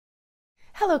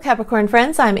Hello Capricorn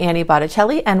friends, I'm Annie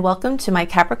Botticelli and welcome to my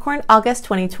Capricorn August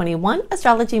 2021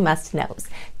 Astrology Must Knows.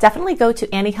 Definitely go to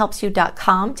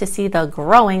anniehelpsyou.com to see the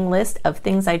growing list of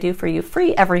things I do for you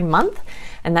free every month.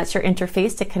 And that's your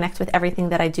interface to connect with everything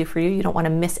that I do for you. You don't want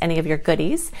to miss any of your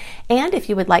goodies. And if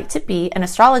you would like to be an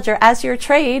astrologer as your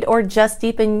trade or just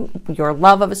deepen your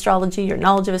love of astrology, your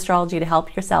knowledge of astrology to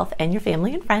help yourself and your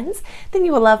family and friends, then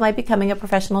you will love my Becoming a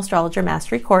Professional Astrologer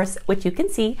Mastery course, which you can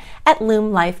see at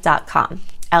lumelife.com.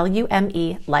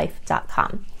 L-U-M-E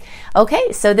life.com.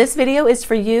 Okay, so this video is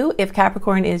for you if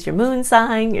Capricorn is your moon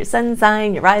sign, your sun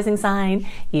sign, your rising sign,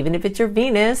 even if it's your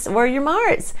Venus or your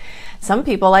Mars. Some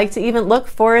people like to even look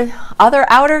for other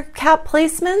outer cap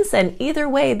placements, and either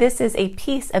way, this is a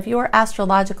piece of your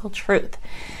astrological truth.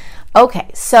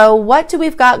 Okay, so what do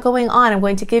we've got going on? I'm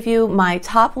going to give you my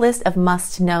top list of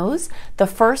must-knows. The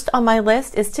first on my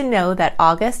list is to know that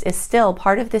August is still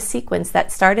part of this sequence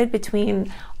that started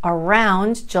between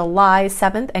around July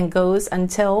 7th and goes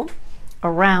until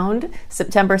around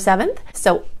September 7th.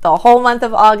 So the whole month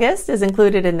of August is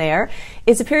included in there.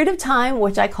 It's a period of time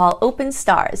which I call open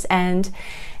stars, and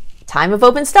time of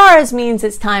open stars means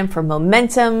it's time for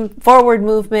momentum, forward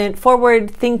movement,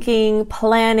 forward thinking,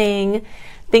 planning,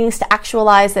 things to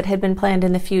actualize that had been planned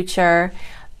in the future,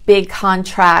 big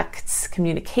contracts,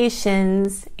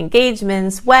 communications,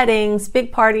 engagements, weddings,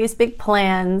 big parties, big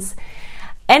plans,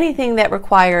 anything that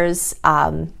requires,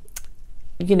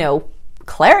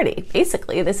 clarity.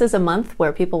 Basically, this is a month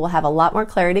where people will have a lot more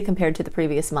clarity compared to the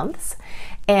previous months.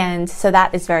 And so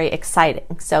that is very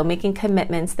exciting. So making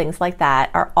commitments, things like that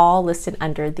are all listed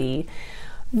under the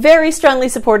very strongly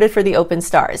supported for the open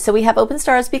stars. So we have open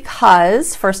stars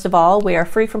because, first of all, we are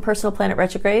free from personal planet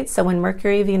retrogrades. So when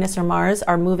Mercury, Venus, or Mars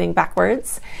are moving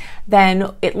backwards,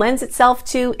 then it lends itself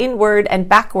to inward and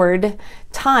backward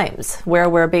times where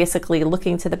we're basically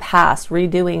looking to the past,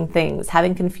 redoing things,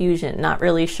 having confusion, not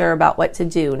really sure about what to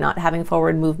do, not having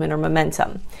forward movement or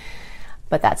momentum.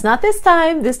 But that's not this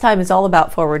time. This time is all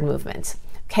about forward movement.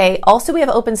 Okay, also we have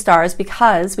open stars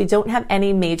because we don't have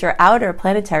any major outer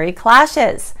planetary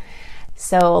clashes.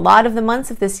 So a lot of the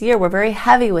months of this year were very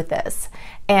heavy with this,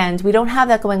 and we don't have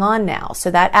that going on now.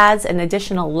 So that adds an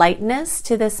additional lightness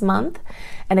to this month,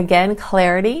 and again,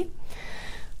 clarity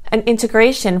and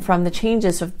integration from the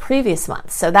changes of previous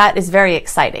months. So that is very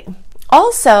exciting.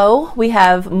 Also, we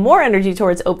have more energy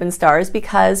towards open stars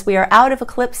because we are out of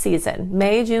eclipse season.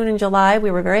 May, June, and July, we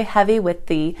were very heavy with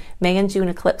the May and June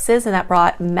eclipses, and that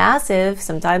brought massive,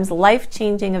 sometimes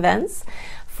life-changing events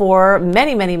for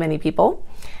many, many, many people.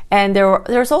 And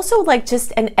there's also like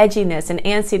just an edginess, an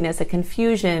antsiness, a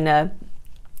confusion,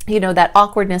 that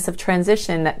awkwardness of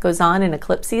transition that goes on in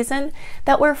eclipse season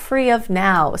that we're free of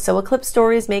now. So eclipse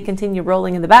stories may continue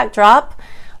rolling in the backdrop,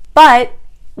 but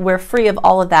we're free of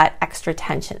all of that extra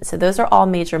tension. So those are all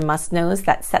major must-knows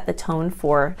that set the tone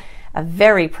for a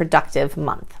very productive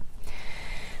month.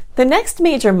 The next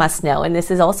major must-know, and this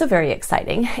is also very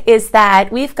exciting, is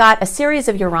that we've got a series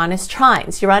of Uranus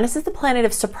trines. Uranus is the planet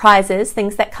of surprises,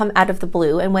 things that come out of the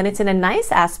blue, and when it's in a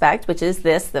nice aspect, which is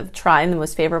this, the trine, the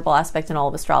most favorable aspect in all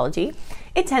of astrology,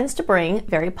 it tends to bring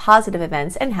very positive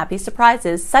events and happy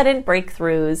surprises, sudden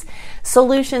breakthroughs,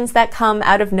 solutions that come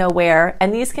out of nowhere.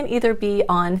 And these can either be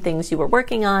on things you were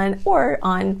working on or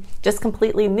on just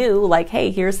completely new, like,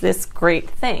 hey, here's this great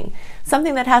thing.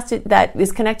 Something that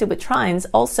is connected with trines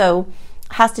also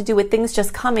has to do with things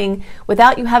just coming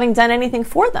without you having done anything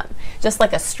for them. Just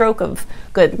like a stroke of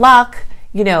good luck,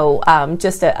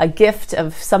 just a gift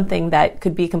of something that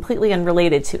could be completely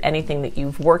unrelated to anything that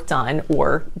you've worked on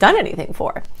or done anything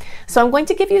for. So I'm going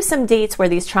to give you some dates where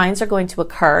these trines are going to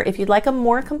occur. If you'd like a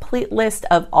more complete list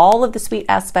of all of the sweet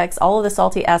aspects, all of the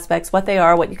salty aspects, what they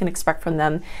are, what you can expect from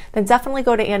them, then definitely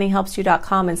go to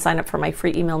anniehelpsyou.com and sign up for my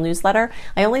free email newsletter.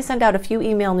 I only send out a few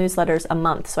email newsletters a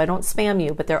month, so I don't spam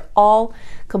you, but they're all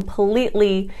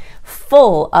completely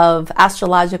full of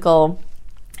astrological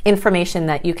information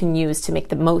that you can use to make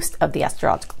the most of the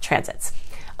astrological transits.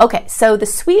 Okay, so the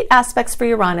sweet aspects for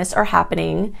Uranus are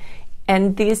happening,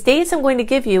 and these days I'm going to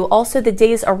give you, also the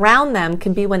days around them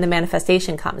can be when the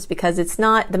manifestation comes, because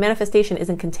the manifestation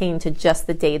isn't contained to just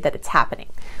the day that it's happening.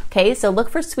 Okay, so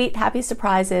look for sweet, happy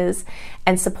surprises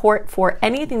and support for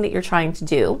anything that you're trying to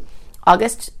do.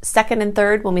 August 2nd and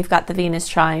 3rd when we've got the Venus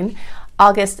trine.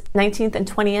 August 19th and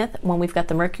 20th when we've got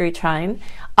the Mercury trine,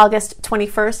 August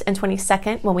 21st and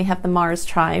 22nd when we have the Mars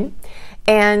trine.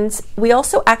 And we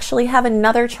also actually have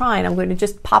another trine. I'm going to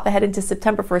just pop ahead into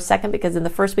September for a second because in the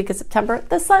first week of September,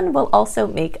 the Sun will also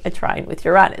make a trine with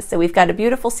Uranus. So we've got a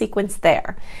beautiful sequence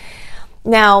there.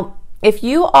 Now, if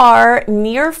you are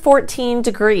near 14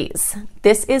 degrees,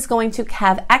 this is going to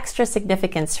have extra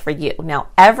significance for you. Now,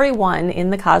 everyone in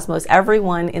the cosmos,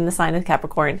 everyone in the sign of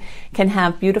Capricorn can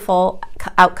have beautiful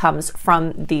outcomes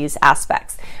from these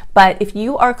aspects. But if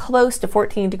you are close to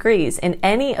 14 degrees in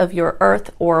any of your earth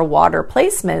or water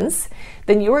placements,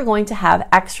 then you are going to have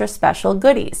extra special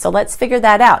goodies. So let's figure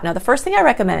that out. Now, the first thing I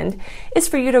recommend is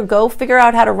for you to go figure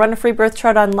out how to run a free birth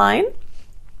chart online.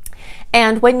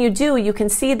 And when you do, you can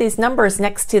see these numbers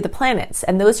next to the planets,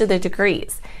 and those are the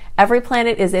degrees. Every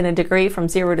planet is in a degree from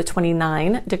 0 to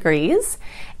 29 degrees,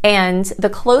 and the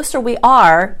closer we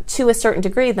are to a certain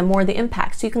degree, the more the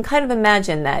impact. So you can kind of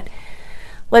imagine that,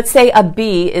 let's say a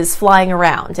bee is flying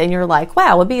around, and you're like,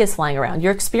 wow, a bee is flying around.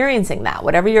 You're experiencing that,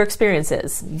 whatever your experience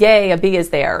is. Yay, a bee is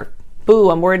there.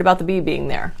 Boo, I'm worried about the bee being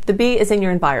there. The bee is in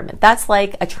your environment. That's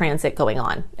like a transit going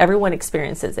on. Everyone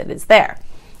experiences it. It's there.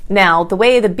 Now, the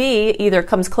way the bee either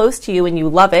comes close to you and you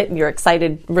love it and you're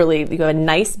excited, really, you have a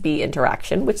nice bee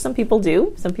interaction, which some people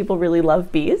do. Some people really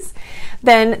love bees.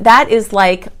 Then that is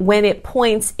like when it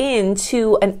points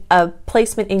into a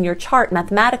placement in your chart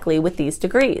mathematically with these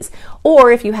degrees.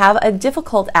 Or if you have a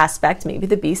difficult aspect, maybe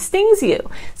the bee stings you.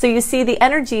 So you see the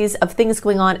energies of things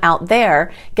going on out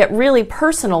there get really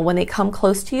personal when they come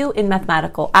close to you in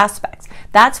mathematical aspects.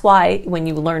 That's why when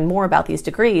you learn more about these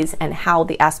degrees and how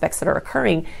the aspects that are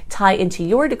occurring tie into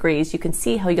your degrees, you can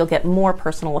see how you'll get more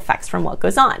personal effects from what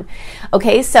goes on.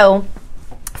 Okay, so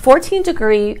 14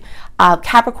 degree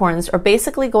Capricorns are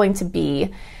basically going to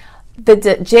be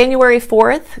the January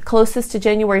 4th, closest to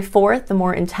January 4th, the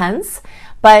more intense.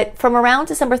 But from around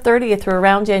December 30th through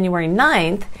around January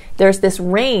 9th, there's this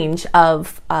range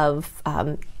of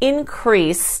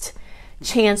increased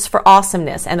chance for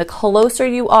awesomeness. And the closer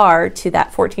you are to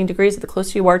that 14 degrees, the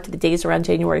closer you are to the days around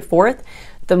January 4th,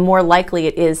 the more likely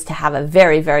it is to have a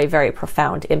very, very, very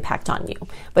profound impact on you.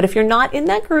 But if you're not in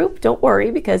that group, don't worry,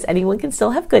 because anyone can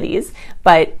still have goodies.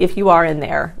 But if you are in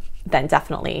there, then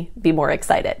definitely be more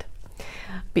excited.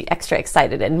 Be extra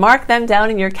excited and mark them down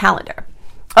in your calendar.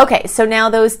 Okay, so now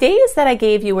those days that I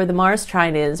gave you where the Mars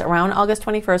trine is around August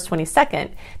 21st,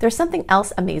 22nd, there's something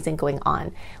else amazing going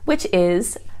on, which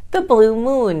is the blue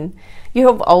moon. You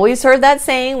have always heard that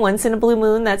saying, once in a blue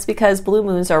moon. That's because blue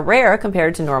moons are rare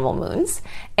compared to normal moons.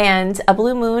 And a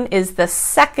blue moon is the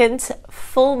second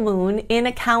full moon in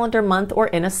a calendar month or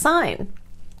in a sign.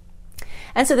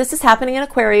 And so this is happening in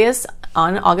Aquarius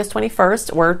on August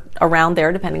 21st or around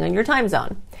there, depending on your time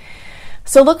zone.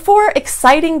 So look for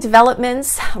exciting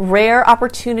developments, rare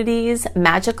opportunities,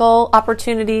 magical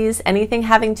opportunities, anything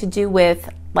having to do with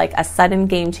like a sudden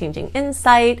game-changing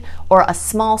insight or a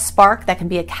small spark that can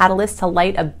be a catalyst to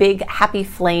light a big happy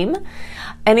flame.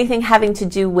 Anything having to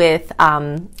do with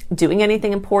doing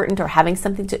anything important or having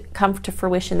something to come to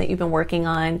fruition that you've been working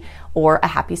on, or a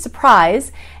happy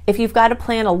surprise. If you've got to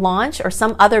plan a launch or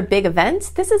some other big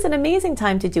event, this is an amazing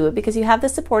time to do it because you have the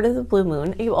support of the blue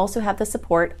moon. You also have the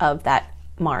support of that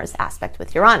Mars aspect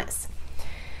with Uranus.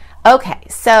 Okay,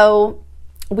 so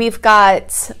we've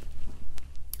got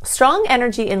strong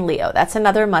energy in Leo. That's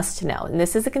another must to know. And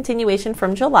this is a continuation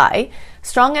from July.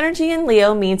 Strong energy in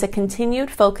Leo means a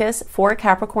continued focus for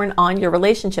Capricorn on your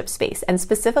relationship space, and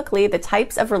specifically the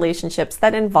types of relationships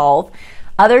that involve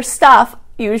other stuff,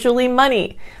 usually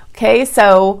money. Okay,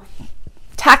 so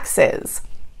taxes,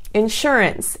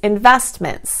 insurance,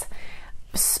 investments,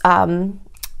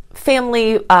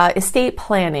 family estate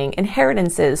planning,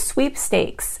 inheritances,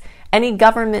 sweepstakes, any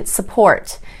government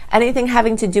support, anything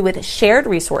having to do with shared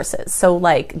resources. So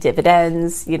like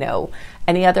dividends,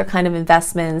 any other kind of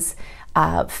investments,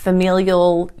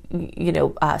 familial,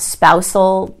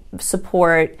 spousal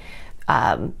support,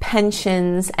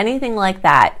 pensions, anything like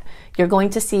that, you're going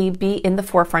to see be in the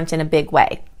forefront in a big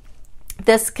way.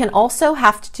 This can also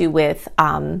have to do with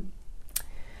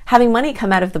having money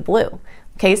come out of the blue.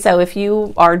 Okay, so if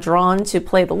you are drawn to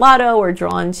play the lotto or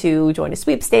drawn to join a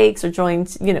sweepstakes or join,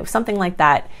 something like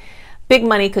that, big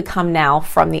money could come now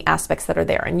from the aspects that are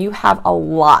there. And you have a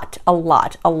lot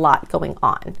going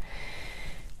on,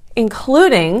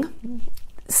 including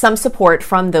some support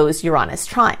from those Uranus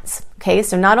trines. Okay,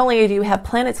 so not only do you have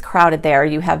planets crowded there,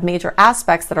 you have major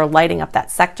aspects that are lighting up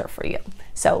that sector for you.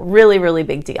 So really, really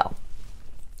big deal.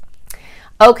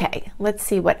 Okay, let's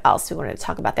see what else we wanted to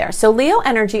talk about there. So Leo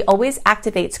energy always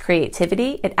activates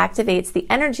creativity. It activates the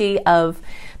energy of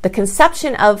the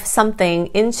conception of something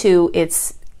into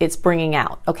its it's bringing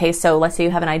out. Okay, so let's say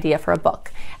you have an idea for a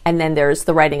book, and then there's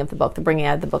the writing of the book, the bringing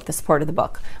out of the book, the support of the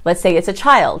book. Let's say it's a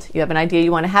child. You have an idea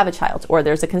you want to have a child, or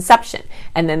there's a conception,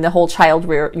 and then the whole child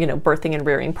birthing and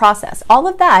rearing process. All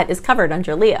of that is covered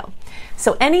under Leo.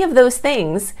 So any of those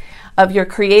things of your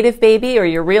creative baby or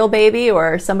your real baby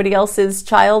or somebody else's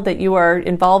child that you are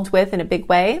involved with in a big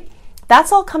way,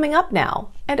 that's all coming up now.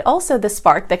 And also the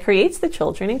spark that creates the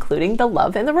children, including the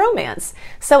love and the romance.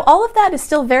 So all of that is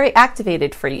still very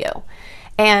activated for you.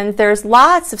 And there's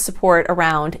lots of support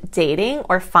around dating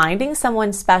or finding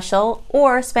someone special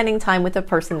or spending time with a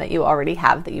person that you already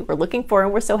have that you were looking for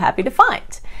and were so happy to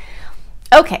find.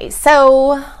 Okay,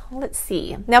 so let's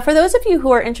see. Now, for those of you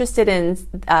who are interested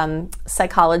in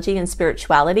psychology and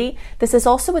spirituality, this is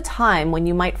also a time when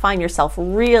you might find yourself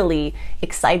really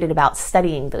excited about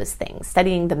studying those things,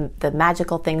 studying the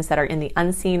magical things that are in the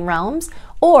unseen realms,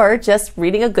 or just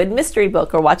reading a good mystery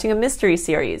book or watching a mystery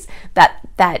series.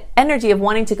 That energy of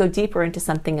wanting to go deeper into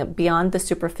something beyond the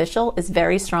superficial is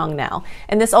very strong now.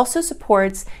 And this also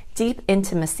supports deep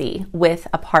intimacy with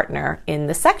a partner in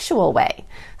the sexual way.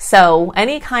 So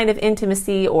any kind of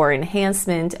intimacy or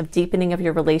enhancement of deepening of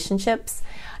your relationships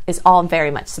is all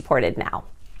very much supported now.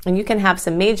 And you can have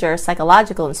some major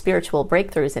psychological and spiritual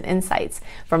breakthroughs and insights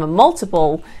from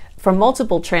multiple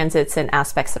transits and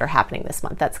aspects that are happening this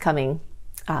month. That's coming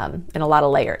in a lot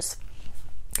of layers.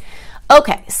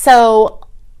 Okay, so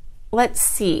let's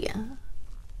see.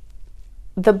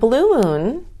 The blue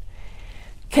moon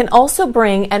can also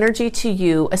bring energy to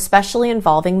you, especially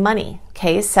involving money.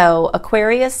 Okay, so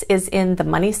Aquarius is in the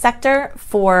money sector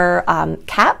for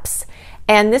Caps,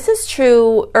 and this is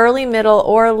true early, middle,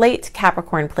 or late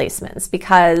Capricorn placements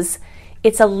because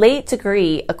it's a late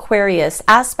degree Aquarius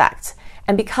aspect.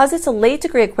 And because it's a late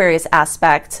degree Aquarius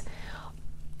aspect,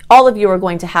 all of you are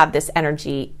going to have this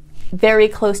energy very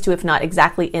close to, if not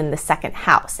exactly, in the second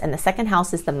house. And the second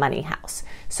house is the money house.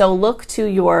 So look to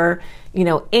your,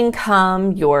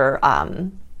 income, your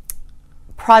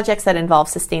projects that involve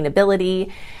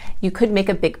sustainability. You could make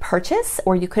a big purchase,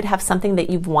 or you could have something that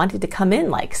you've wanted to come in,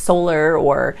 like solar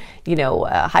or,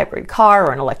 a hybrid car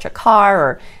or an electric car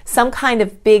or some kind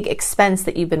of big expense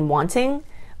that you've been wanting,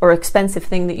 or expensive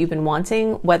thing that you've been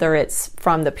wanting, whether it's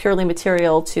from the purely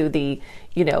material to the,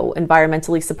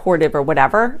 environmentally supportive or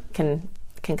whatever, can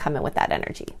come in with that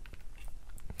energy.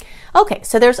 Okay,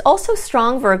 so there's also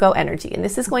strong Virgo energy, and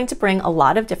this is going to bring a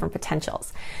lot of different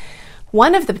potentials.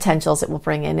 One of the potentials it will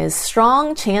bring in is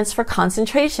strong chance for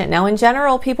concentration. Now, in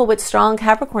general, people with strong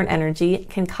Capricorn energy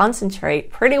can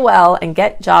concentrate pretty well and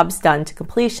get jobs done to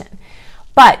completion.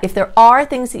 But if there are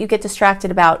things that you get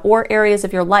distracted about or areas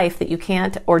of your life that you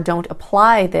can't or don't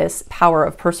apply this power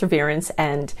of perseverance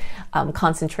and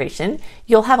concentration,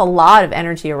 you'll have a lot of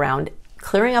energy around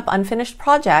clearing up unfinished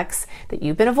projects that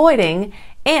you've been avoiding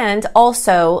and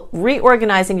also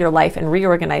reorganizing your life and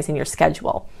reorganizing your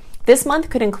schedule. This month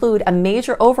could include a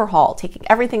major overhaul, taking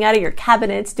everything out of your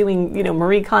cabinets, doing,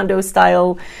 Marie Kondo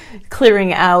style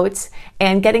clearing out,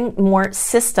 and getting more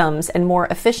systems and more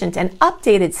efficient and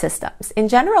updated systems. In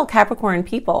general, Capricorn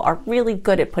people are really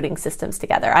good at putting systems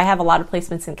together. I have a lot of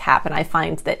placements in Cap, and I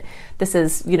find that this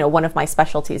is, one of my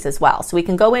specialties as well. So we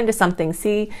can go into something,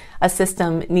 see a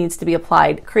system needs to be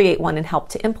applied, create one, and help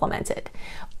to implement it.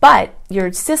 But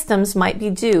your systems might be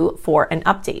due for an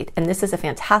update. And this is a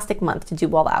fantastic month to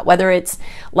do all that. Whether it's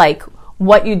like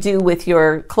what you do with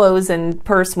your clothes and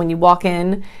purse when you walk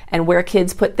in and where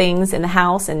kids put things in the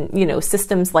house and,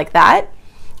 systems like that.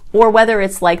 Or whether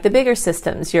it's like the bigger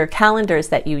systems, your calendars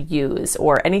that you use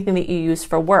or anything that you use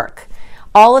for work.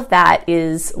 All of that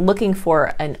is looking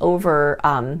for an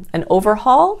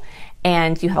overhaul,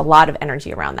 and you have a lot of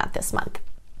energy around that this month.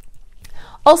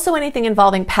 Also, anything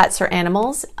involving pets or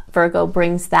animals, Virgo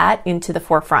brings that into the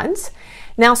forefront.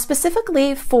 Now,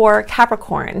 specifically for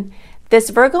Capricorn,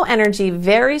 this Virgo energy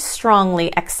very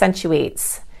strongly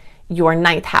accentuates your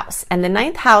ninth house. And the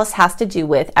ninth house has to do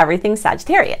with everything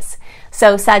Sagittarius.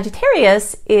 So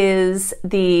Sagittarius is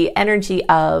the energy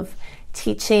of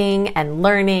teaching and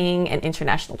learning and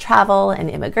international travel and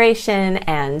immigration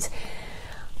and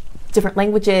different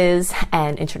languages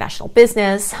and international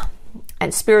business.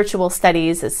 And spiritual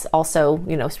studies is also,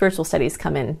 spiritual studies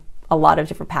come in a lot of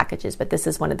different packages, but this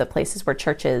is one of the places where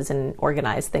churches and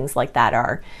organized things like that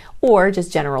are, or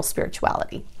just general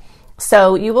spirituality.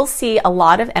 So you will see a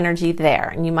lot of energy there,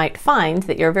 and you might find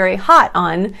that you're very hot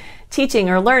on teaching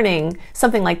or learning,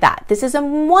 something like that. This is a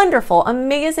wonderful,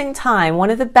 amazing time, one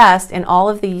of the best in all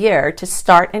of the year to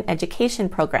start an education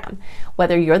program,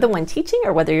 whether you're the one teaching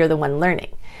or whether you're the one learning.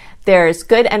 There's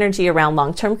good energy around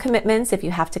long-term commitments if you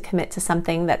have to commit to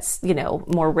something that's,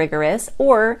 more rigorous,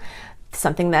 or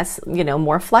something that's,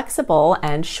 more flexible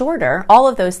and shorter. All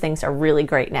of those things are really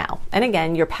great now. And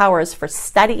again, your powers for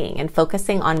studying and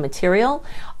focusing on material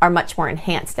are much more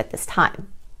enhanced at this time.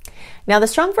 Now, the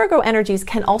strong Virgo energies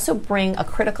can also bring a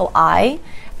critical eye,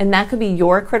 and that could be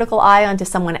your critical eye onto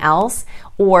someone else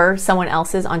or someone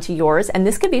else's onto yours. And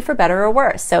this could be for better or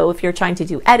worse. So if you're trying to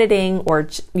do editing or,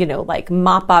 like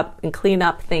mop up and clean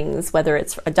up things, whether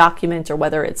it's a document or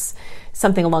whether it's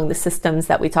something along the systems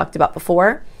that we talked about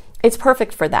before, it's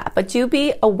perfect for that. But do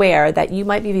be aware that you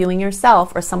might be viewing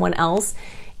yourself or someone else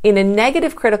in a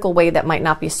negative critical way that might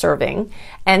not be serving,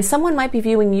 and someone might be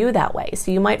viewing you that way.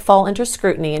 So you might fall under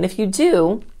scrutiny. And if you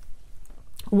do,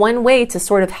 one way to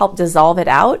sort of help dissolve it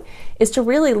out is to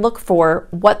really look for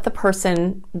what the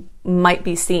person might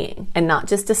be seeing and not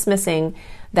just dismissing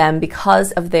them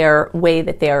because of their way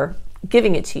that they're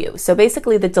giving it to you. So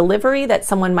basically the delivery that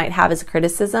someone might have as a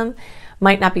criticism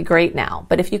might not be great now.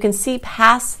 But if you can see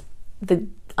past the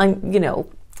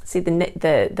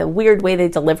weird way they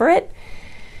deliver it,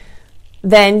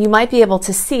 then you might be able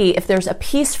to see if there's a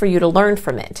piece for you to learn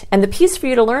from it. And the piece for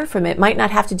you to learn from it might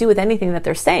not have to do with anything that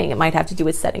they're saying. It might have to do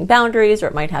with setting boundaries, or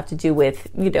it might have to do with,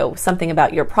 something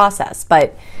about your process.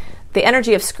 But the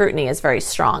energy of scrutiny is very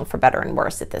strong for better and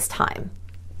worse at this time.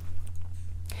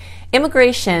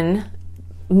 Immigration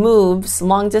moves,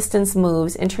 long distance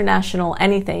moves, international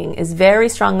anything is very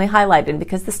strongly highlighted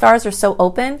because the stars are so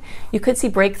open. You could see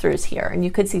breakthroughs here and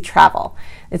you could see travel.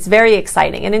 It's very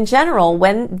exciting. And in general,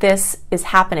 when this is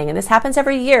happening, and this happens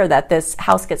every year that this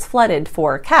house gets flooded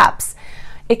for Caps,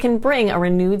 it can bring a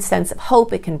renewed sense of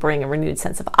hope. It can bring a renewed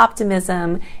sense of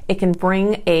optimism. It can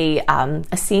bring a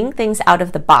seeing things out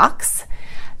of the box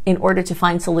in order to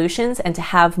find solutions and to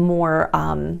have more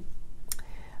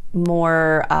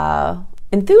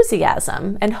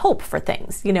enthusiasm and hope for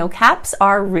things. Caps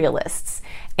are realists,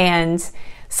 and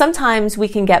sometimes we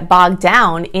can get bogged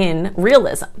down in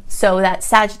realism. So that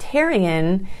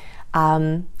Sagittarian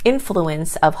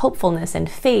influence of hopefulness and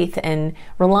faith and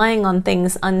relying on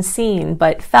things unseen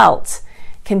but felt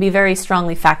can be very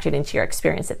strongly factored into your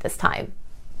experience at this time.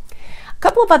 A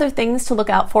couple of other things to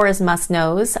look out for as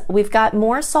must-knows. We've got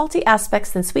more salty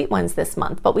aspects than sweet ones this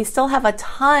month, but we still have a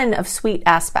ton of sweet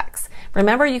aspects.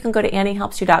 Remember, you can go to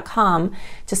AnnieHelpsYou.com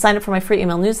to sign up for my free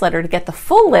email newsletter to get the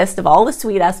full list of all the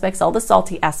sweet aspects, all the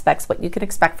salty aspects, what you can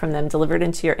expect from them delivered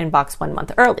into your inbox 1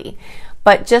 month early.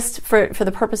 But just for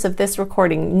the purpose of this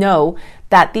recording, know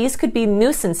that these could be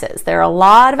nuisances. There are a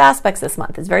lot of aspects this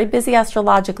month. It's very busy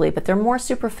astrologically, but they're more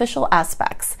superficial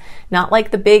aspects, not like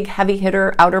the big heavy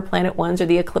hitter outer planet ones or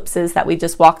the eclipses that we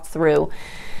just walked through.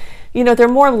 They're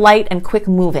more light and quick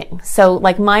moving. So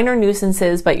like minor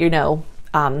nuisances, but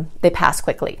they pass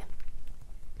quickly.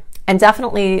 And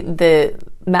definitely the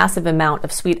massive amount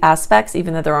of sweet aspects,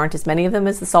 even though there aren't as many of them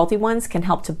as the salty ones, can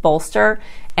help to bolster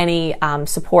any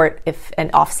support and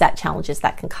offset challenges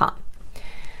that can come.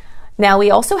 Now,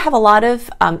 we also have a lot of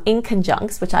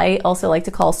inconjuncts, which I also like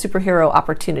to call superhero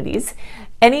opportunities.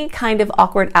 Any kind of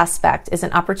awkward aspect is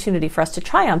an opportunity for us to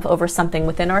triumph over something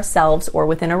within ourselves or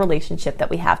within a relationship that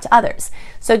we have to others.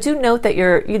 So do note that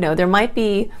there might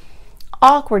be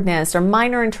awkwardness or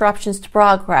minor interruptions to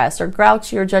progress or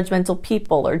grouchy or judgmental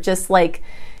people or just like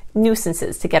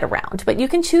nuisances to get around. But you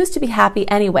can choose to be happy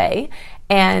anyway,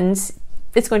 and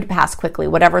it's going to pass quickly,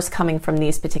 whatever's coming from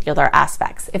these particular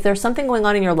aspects. If there's something going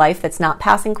on in your life that's not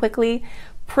passing quickly,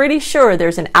 pretty sure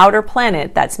there's an outer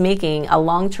planet that's making a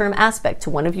long-term aspect to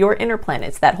one of your inner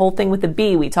planets, that whole thing with the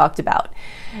bee we talked about.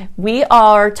 We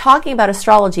are talking about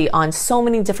astrology on so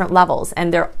many different levels,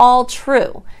 and they're all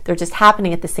true. They're just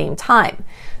happening at the same time.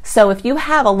 So if you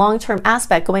have a long-term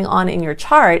aspect going on in your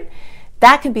chart,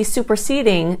 that can be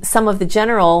superseding some of the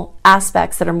general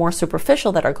aspects that are more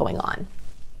superficial that are going on.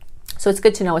 So it's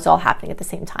good to know it's all happening at the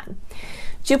same time.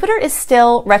 Jupiter is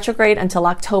still retrograde until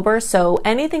October, so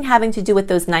anything having to do with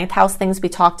those 9th house things we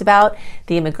talked about,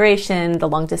 the immigration, the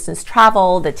long distance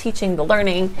travel, the teaching, the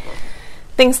learning,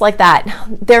 things like that.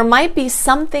 There might be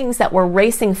some things that were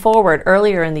racing forward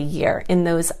earlier in the year in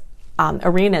those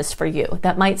arenas for you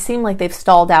that might seem like they've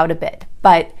stalled out a bit.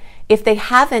 But if they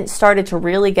haven't started to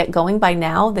really get going by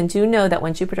now, then do know that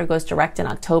when Jupiter goes direct in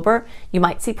October, you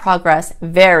might see progress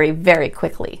very, very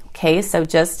quickly. Okay, so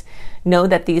just know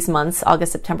that these months,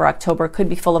 August, September, October, could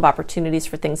be full of opportunities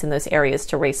for things in those areas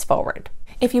to race forward.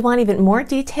 If you want even more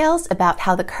details about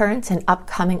how the current and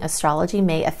upcoming astrology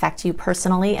may affect you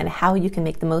personally and how you can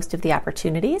make the most of the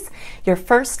opportunities, your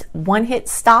first one-hit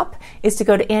stop is to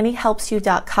go to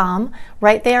AnnieHelpsYou.com.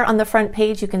 Right there on the front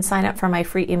page, you can sign up for my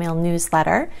free email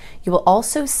newsletter. You will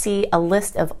also see a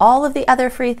list of all of the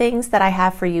other free things that I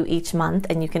have for you each month,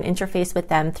 and you can interface with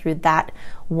them through that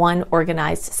one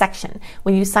organized section.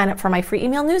 When you sign up for my free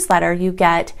email newsletter, you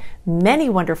get many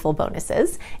wonderful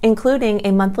bonuses, including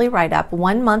a monthly write-up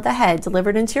 1 month ahead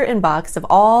delivered into your inbox of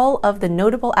all of the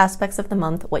notable aspects of the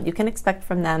month, what you can expect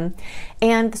from them,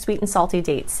 and the sweet and salty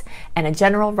dates, and a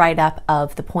general write-up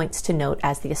of the points to note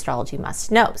as the astrology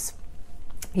must-knows.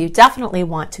 You definitely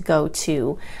want to go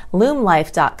to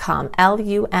lumelife.com,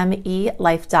 Lume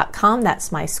life.com.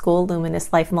 That's my school,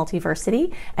 Luminous Life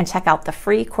Multiversity, and check out the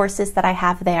free courses that I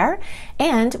have there.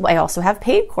 And I also have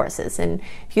paid courses. And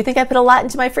if you think I put a lot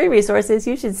into my free resources,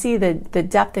 you should see the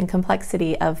depth and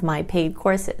complexity of my paid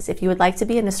courses. If you would like to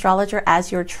be an astrologer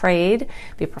as your trade,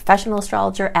 be a professional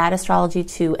astrologer, add astrology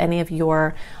to any of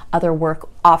your other work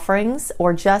offerings,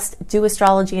 or just do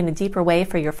astrology in a deeper way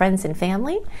for your friends and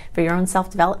family, for your own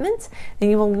self-development, then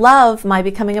you will love my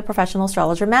Becoming a Professional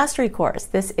Astrologer Mastery course.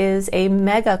 This is a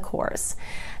mega course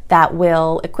that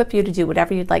will equip you to do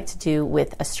whatever you'd like to do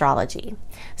with astrology.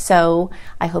 So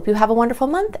I hope you have a wonderful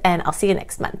month, and I'll see you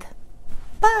next month.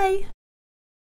 Bye.